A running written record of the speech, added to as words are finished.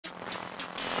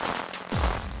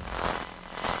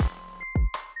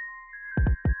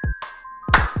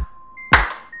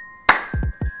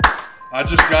I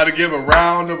just got to give a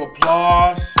round of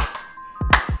applause.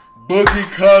 Boogie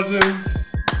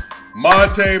Cousins,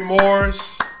 Monte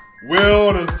Morris,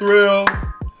 Will the Thrill,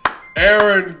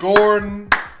 Aaron Gordon,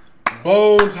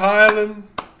 Bones Highland,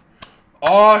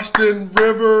 Austin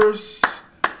Rivers.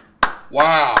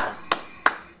 Wow.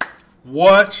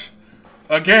 What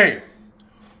a game.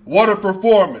 What a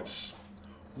performance.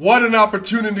 What an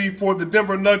opportunity for the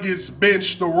Denver Nuggets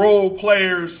bench, the role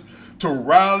players, to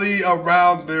rally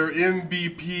around their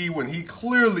MVP when he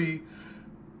clearly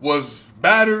was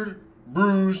battered,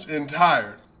 bruised, and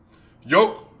tired.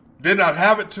 Jokic did not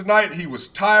have it tonight. He was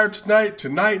tired tonight.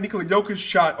 Tonight, Nikola Jokic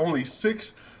shot only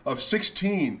 6 of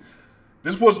 16.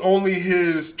 This was only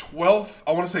his 12th,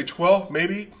 I want to say 12th,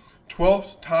 maybe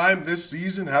 12th time this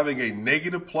season having a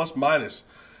negative plus minus.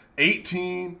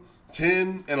 18,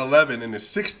 10, and 11 in his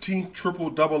 16th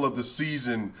triple-double of the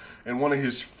season and one of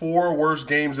his 4 worst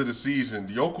games of the season.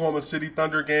 The Oklahoma City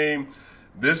Thunder game,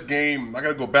 this game, I got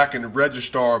to go back in the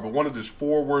registrar, but one of his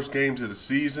 4 worst games of the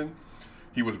season.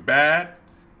 He was bad.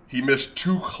 He missed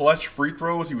 2 clutch free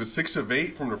throws. He was 6 of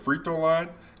 8 from the free throw line.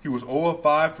 He was 0 of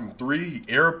 5 from 3. He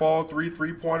airballed 3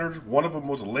 3-pointers. One of them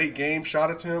was a late game shot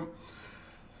attempt.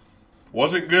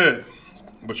 Wasn't good.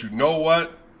 But you know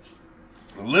what?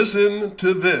 Listen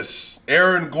to this.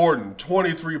 Aaron Gordon,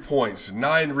 23 points,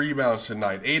 9 rebounds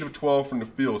tonight, 8 of 12 from the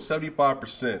field,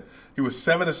 75%. He was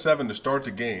 7 of 7 to start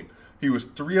the game. He was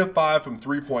 3 of 5 from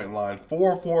three-point line,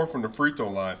 4 of 4 from the free throw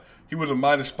line. He was a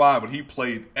 -5, but he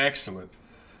played excellent.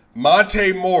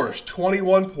 Monte Morris,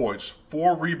 21 points,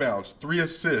 4 rebounds, 3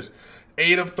 assists,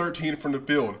 8 of 13 from the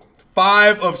field,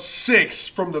 5 of 6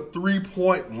 from the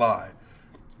three-point line.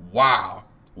 Wow.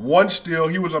 1 steal,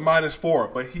 he was a -4,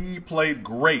 but he played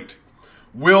great.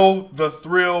 Will the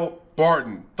Thrill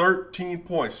Barton, 13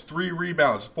 points, 3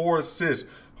 rebounds, 4 assists,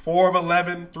 4 of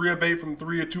 11, 3 of 8 from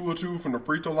 3, 2 of 2 from the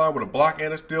free throw line with a block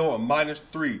and a steal, a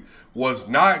 -3. Was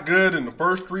not good in the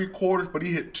first 3 quarters, but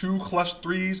he hit 2 clutch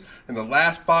threes in the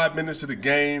last 5 minutes of the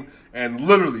game and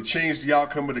literally changed the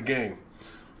outcome of the game.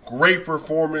 Great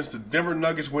performance. The Denver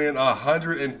Nuggets win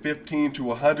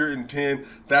 115-110.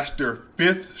 That's their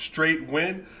 5th straight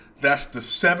win. That's the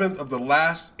 7th of the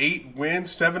last 8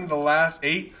 wins. 7 of the last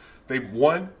 8 they've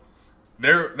won.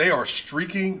 They are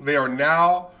streaking. They are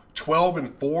now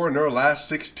 12-4 in their last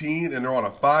 16, and they're on a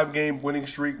 5-game winning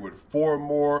streak with 4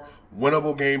 more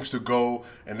winnable games to go,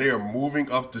 and they are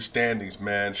moving up the standings,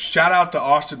 man. Shout out to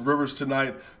Austin Rivers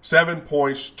tonight. 7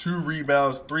 points, 2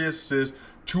 rebounds, 3 assists,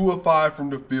 2 of 5 from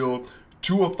the field,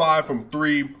 2 of 5 from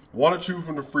 3, 1 of 2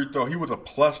 from the free throw. He was a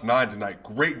 +9 tonight.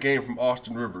 Great game from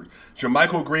Austin Rivers.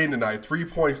 JaMychal Green tonight, 3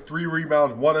 points, 3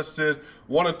 rebounds, 1 assist,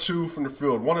 1 of 2 from the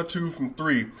field, 1 of 2 from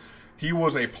 3. He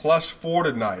was a +4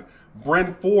 tonight.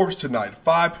 Bryn Forbes tonight,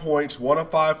 5 points, 1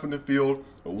 of 5 from the field,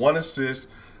 1 assist.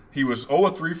 He was 0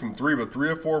 of 3 from 3, but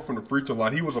 3 of 4 from the free throw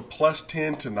line. He was a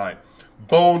 +10 tonight.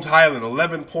 Bones Highland,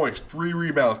 11 points, 3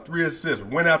 rebounds, 3 assists.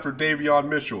 Went after Davion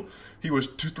Mitchell. He was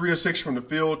 3 of 6 from the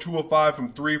field, 2 of 5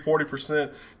 from 3,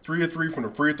 40%, 3 of 3 from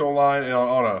the free throw line, and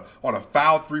on a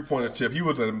foul 3-pointer tip. He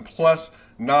was a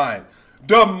 +9.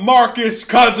 DeMarcus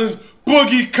Cousins,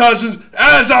 Boogie Cousins,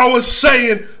 as I was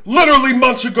saying literally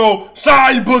months ago,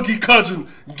 sign Boogie Cousins.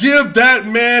 Give that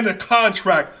man a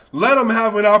contract. Let him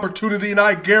have an opportunity, and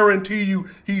I guarantee you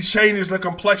he changes the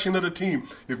complexion of the team.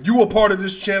 If you were part of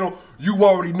this channel, you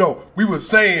already know. We were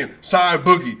saying sign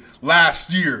Boogie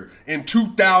last year in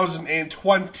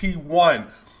 2021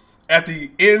 at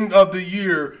the end of the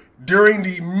year. During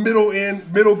the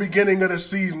middle beginning of the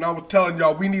season, I was telling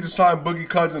y'all we need to sign Boogie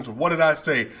Cousins. What did I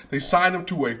say? They signed him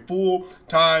to a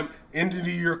full-time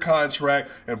end-of-the-year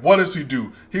contract, and what does he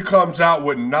do? He comes out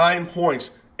with 9 points,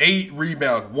 8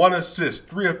 rebounds, 1 assist,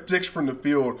 3 of 6 from the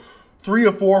field, 3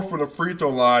 of 4 from the free throw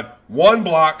line, 1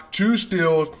 block, 2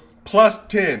 steals,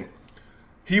 +10.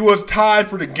 He was tied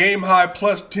for the game-high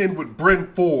 +10 with Bryn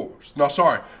Forbes. No,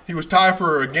 sorry. He was tied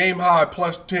for a game-high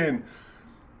 +10.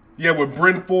 Yeah, with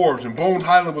Bryn Forbes, and Bones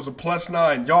Highland was a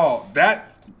 +9. Y'all,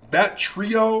 that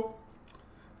trio,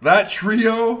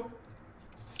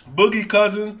 Boogie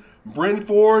Cousins, Bryn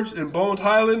Forbes, and Bones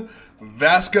Highland,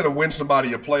 that's going to win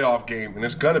somebody a playoff game, and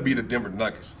it's going to be the Denver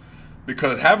Nuggets.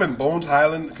 Because having Bones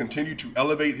Highland continue to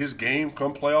elevate his game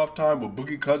come playoff time with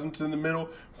Boogie Cousins in the middle,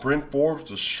 Bryn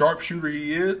Forbes, the sharpshooter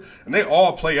he is, and they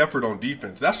all play effort on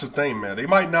defense. That's the thing, man. They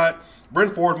might not,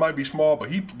 Bryn Forbes might be small,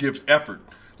 but he gives effort.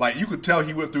 Like, you could tell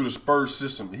he went through the Spurs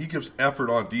system. He gives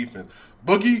effort on defense.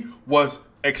 Boogie was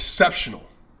exceptional.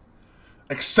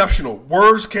 Exceptional.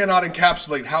 Words cannot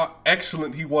encapsulate how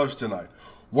excellent he was tonight.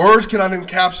 Words cannot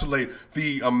encapsulate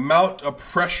the amount of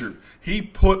pressure he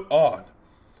put on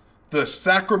the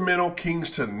Sacramento Kings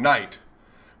tonight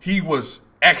He was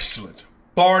excellent,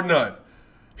 bar none.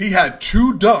 He had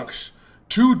two dunks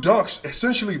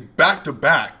essentially back to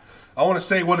back. I want to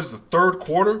say, what is the third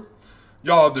quarter?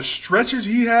 Y'all, the stretches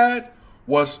he had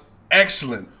was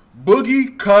excellent.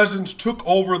 Boogie Cousins took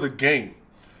over the game.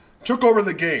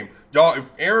 Y'all, if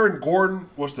Aaron Gordon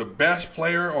was the best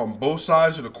player on both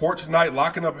sides of the court tonight,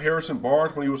 locking up Harrison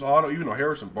Barnes when he was on, even though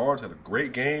Harrison Barnes had a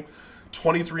great game,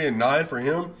 23 and 9 for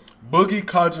him, Boogie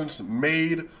Cousins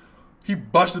he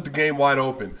busted the game wide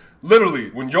open. Literally,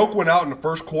 when Jokic went out in the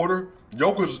first quarter,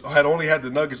 Jokic had only had the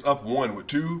Nuggets up 1 with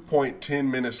 2.10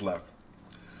 minutes left.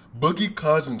 Boogie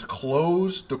Cousins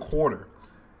closed the quarter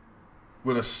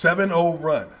with a 7-0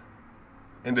 run,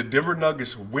 and the Denver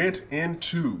Nuggets went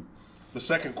into the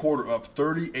second quarter up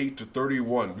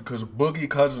 38-31 because Boogie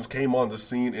Cousins came on the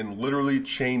scene and literally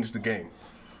changed the game.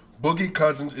 Boogie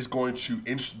Cousins is going to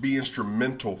be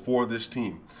instrumental for this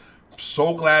team. I'm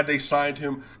so glad they signed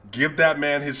him. Give that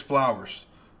man his flowers.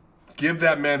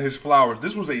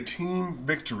 This was a team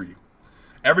victory.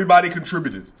 Everybody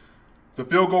contributed. The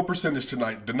field goal percentage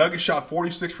tonight, the Nuggets shot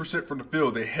 46% from the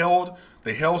field. They held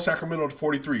Sacramento to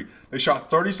 43. They shot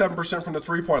 37% from the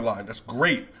three-point line. That's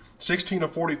great. 16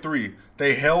 of 43.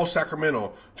 They held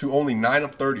Sacramento to only 9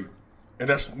 of 30. And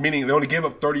that's meaning they only gave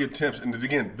up 30 attempts. And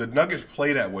again, the Nuggets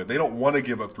play that way. They don't want to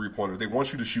give up three-pointers. They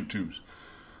want you to shoot twos.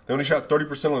 They only shot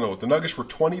 30% on those. The Nuggets were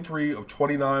 23 of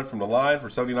 29 from the line for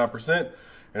 79%.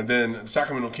 And then the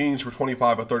Sacramento Kings were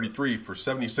 25 of 33 for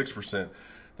 76%.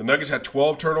 The Nuggets had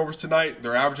 12 turnovers tonight.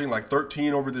 They're averaging like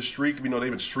 13 over this streak. You know,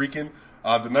 they've been streaking.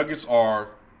 The Nuggets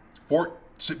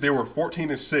they were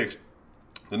 14 and 6.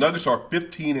 The Nuggets are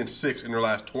 15 and 6 in their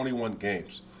last 21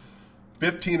 games.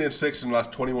 15 and 6 in the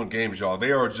last 21 games, y'all.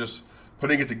 They are just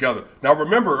putting it together. Now,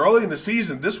 remember, early in the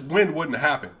season, this win wouldn't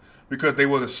happen because they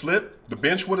would have slipped. The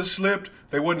bench would have slipped.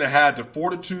 They wouldn't have had the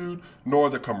fortitude, nor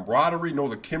the camaraderie, nor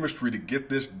the chemistry to get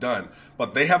this done.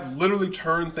 But they have literally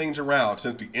turned things around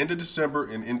since the end of December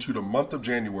and into the month of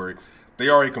January. They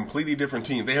are a completely different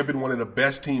team. They have been one of the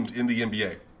best teams in the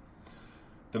NBA.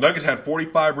 The Nuggets had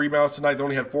 45 rebounds tonight. They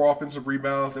only had 4 offensive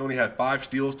rebounds. They only had 5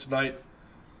 steals tonight.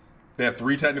 They had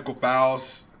 3 technical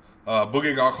fouls.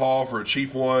 Boogie got called for a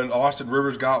cheap one. Austin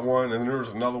Rivers got one, and then there was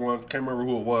another one. Can't remember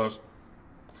who it was.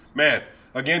 Man,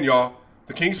 again, y'all,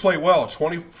 the Kings played well.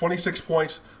 26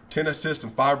 points, 10 assists,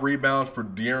 and 5 rebounds for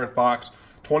De'Aaron Fox.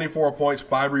 24 points,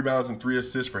 5 rebounds, and 3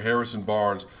 assists for Harrison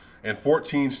Barnes. And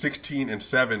 14, 16, and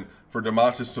 7 for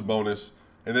Domantas Sabonis.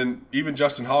 And then even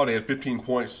Justin Holiday had 15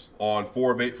 points on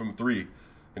 4 of 8 from 3.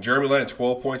 And Jeremy Lin,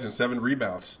 12 points and 7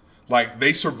 rebounds. Like,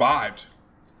 they survived.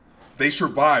 They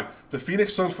survived. The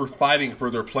Phoenix Suns were fighting for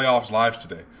their playoffs lives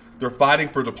today. They're fighting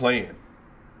for the play-in.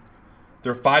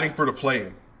 They're fighting for the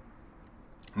play-in.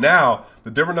 Now,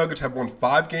 the Denver Nuggets have won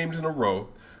 5 games in a row.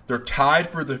 They're tied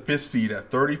for the 5th seed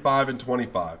at 35 and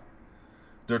 25.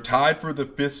 They're tied for the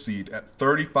 5th seed at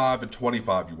 35 and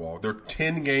 25, you all. They're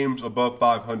 10 games above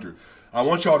 500. I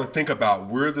want y'all to think about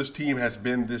where this team has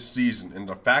been this season, and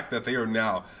the fact that they are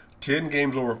now 10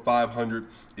 games over 500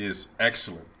 is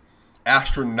excellent,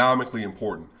 astronomically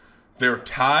important. They're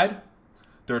tied.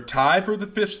 They're tied for the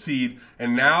 5th seed,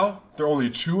 and now they're only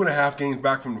 2.5 games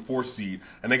back from the 4th seed,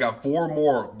 and they got 4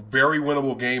 more very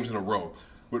winnable games in a row,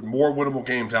 with more winnable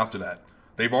games after that.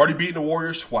 They've already beaten the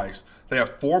Warriors twice. They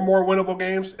have 4 more winnable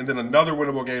games, and then another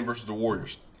winnable game versus the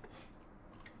Warriors.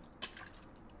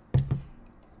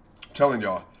 Telling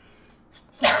y'all.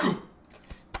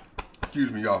 Excuse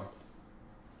me, y'all.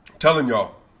 Telling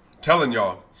y'all.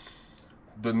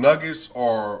 The Nuggets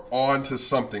are on to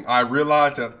something. I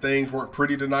realize that things weren't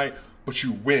pretty tonight, but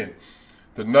you win.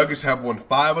 The Nuggets have won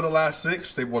 5 of the last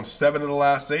 6. They've won 7 of the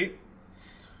last 8.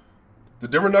 The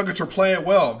Denver Nuggets are playing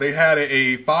well. They had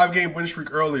a 5-game win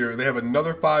streak earlier. They have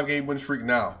another 5-game win streak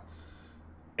now.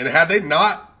 And had they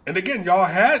not, and again, y'all,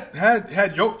 had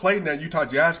Jokic played in that Utah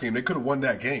Jazz game, they could have won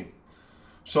that game.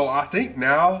 So I think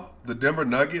now the Denver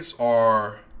Nuggets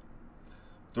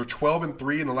they're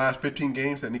 12-3 in the last 15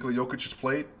 games that Nikola Jokic has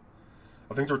played.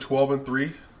 I think they're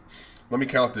 12-3. Let me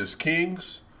count this.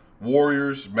 Kings,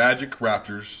 Warriors, Magic,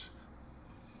 Raptors.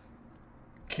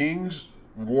 Kings,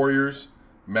 Warriors,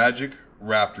 Magic,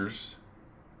 Raptors.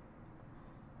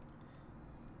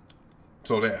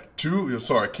 So they have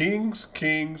Kings,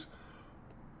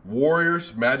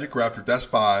 Warriors, Magic, Raptors. That's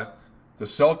 5. The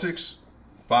Celtics,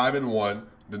 5-1.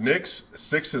 The Knicks,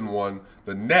 6-1.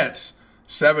 The Nets,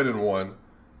 7-1.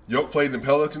 Jokic played in the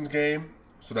Pelicans game,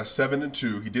 so that's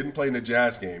 7-2. He didn't play in the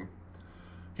Jazz game.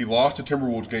 He lost the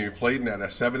Timberwolves game. He played in that.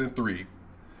 That's 7-3.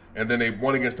 And then they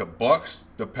won against the Bucks,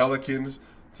 the Pelicans.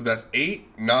 So that's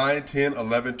 8, 9, 10,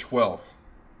 11, 12.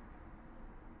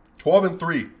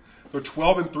 12-3. They're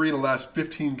 12-3 in the last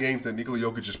 15 games that Nikola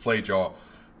Jokic just played, y'all.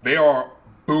 They are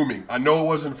booming. I know it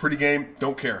wasn't a pretty game.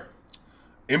 Don't care.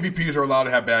 MVPs are allowed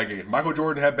to have bad games. Michael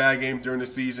Jordan had bad games during the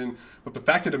season. But the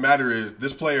fact of the matter is,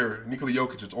 this player, Nikola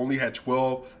Jokic, has only had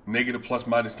 12 negative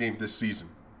plus-minus games this season.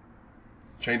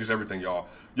 Changes everything, y'all.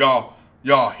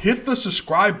 Y'all, hit the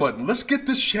subscribe button. Let's get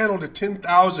this channel to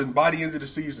 10,000 by the end of the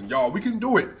season. Y'all, we can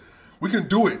do it. We can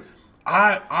do it.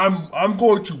 I'm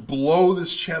going to blow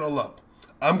this channel up.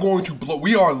 I'm going to blow.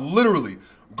 We are literally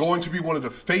going to be one of the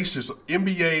faces of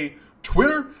NBA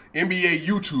Twitter, NBA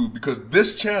YouTube, because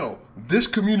this channel, this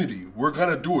community, we're going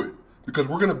to do it because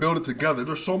we're going to build it together.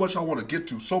 There's so much I want to get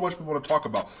to, so much we want to talk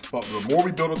about. But the more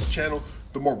we build up the channel,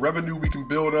 the more revenue we can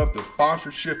build up, the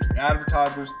sponsorship, the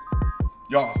advertisements,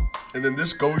 y'all. And then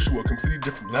this goes to a completely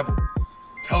different level. I'm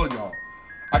telling y'all.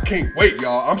 I can't wait,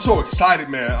 y'all. I'm so excited,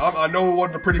 man. I know it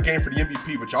wasn't a pretty game for the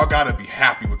MVP, but y'all got to be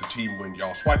happy with the team win,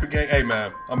 y'all. SwipaCam, hey,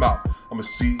 man, I'm out. I'm going to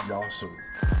see y'all soon.